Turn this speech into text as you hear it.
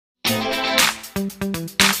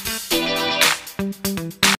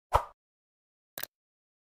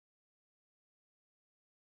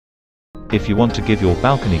If you want to give your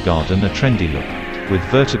balcony garden a trendy look, with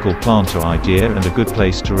vertical planter idea and a good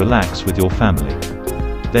place to relax with your family,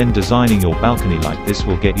 then designing your balcony like this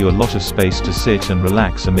will get you a lot of space to sit and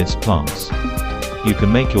relax amidst plants. You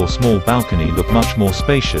can make your small balcony look much more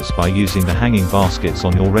spacious by using the hanging baskets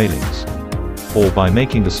on your railings, or by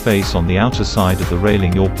making the space on the outer side of the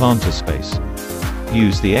railing your planter space.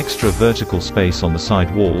 Use the extra vertical space on the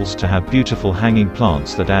side walls to have beautiful hanging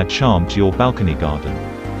plants that add charm to your balcony garden.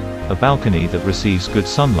 A balcony that receives good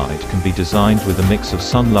sunlight can be designed with a mix of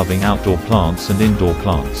sun-loving outdoor plants and indoor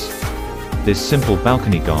plants. This simple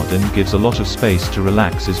balcony garden gives a lot of space to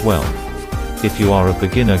relax as well. If you are a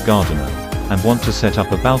beginner gardener, and want to set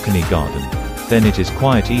up a balcony garden, then it is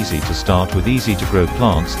quite easy to start with easy-to-grow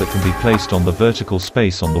plants that can be placed on the vertical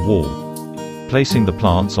space on the wall. Placing the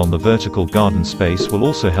plants on the vertical garden space will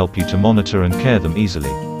also help you to monitor and care them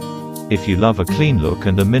easily. If you love a clean look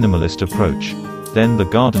and a minimalist approach, then the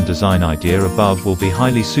garden design idea above will be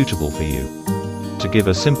highly suitable for you. To give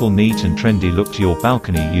a simple, neat and trendy look to your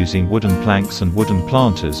balcony using wooden planks and wooden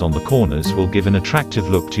planters on the corners will give an attractive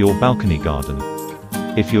look to your balcony garden.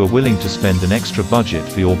 If you are willing to spend an extra budget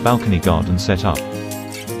for your balcony garden setup,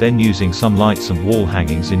 then using some lights and wall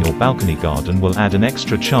hangings in your balcony garden will add an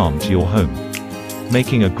extra charm to your home.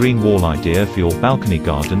 Making a green wall idea for your balcony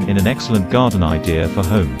garden in an excellent garden idea for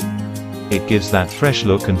home. It gives that fresh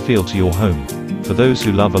look and feel to your home. For those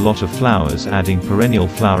who love a lot of flowers, adding perennial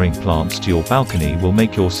flowering plants to your balcony will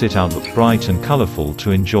make your sit-out look bright and colorful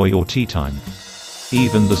to enjoy your tea time.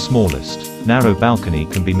 Even the smallest, narrow balcony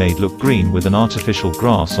can be made look green with an artificial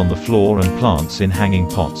grass on the floor and plants in hanging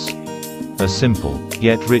pots. A simple,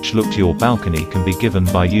 yet rich look to your balcony can be given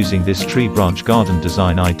by using this tree branch garden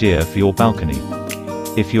design idea for your balcony.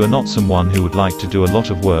 If you are not someone who would like to do a lot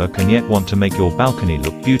of work and yet want to make your balcony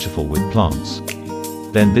look beautiful with plants,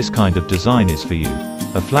 then this kind of design is for you.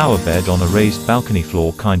 A flower bed on a raised balcony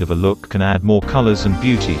floor kind of a look can add more colors and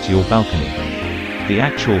beauty to your balcony. The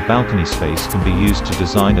actual balcony space can be used to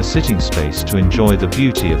design a sitting space to enjoy the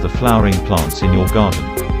beauty of the flowering plants in your garden.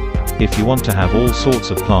 If you want to have all sorts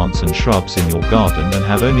of plants and shrubs in your garden and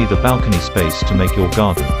have only the balcony space to make your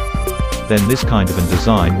garden, then this kind of a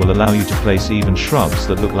design will allow you to place even shrubs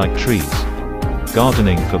that look like trees.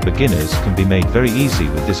 Gardening for beginners can be made very easy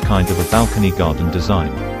with this kind of a balcony garden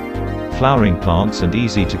design. Flowering plants and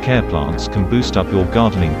easy-to-care plants can boost up your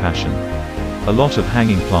gardening passion. A lot of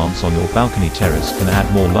hanging plants on your balcony terrace can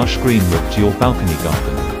add more lush green look to your balcony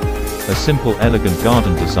garden. A simple, elegant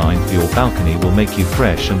garden design for your balcony will make you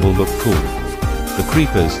fresh and will look cool. The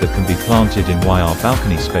creepers that can be planted in your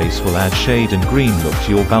balcony space will add shade and green look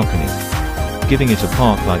to your balcony, giving it a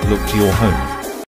park-like look to your home.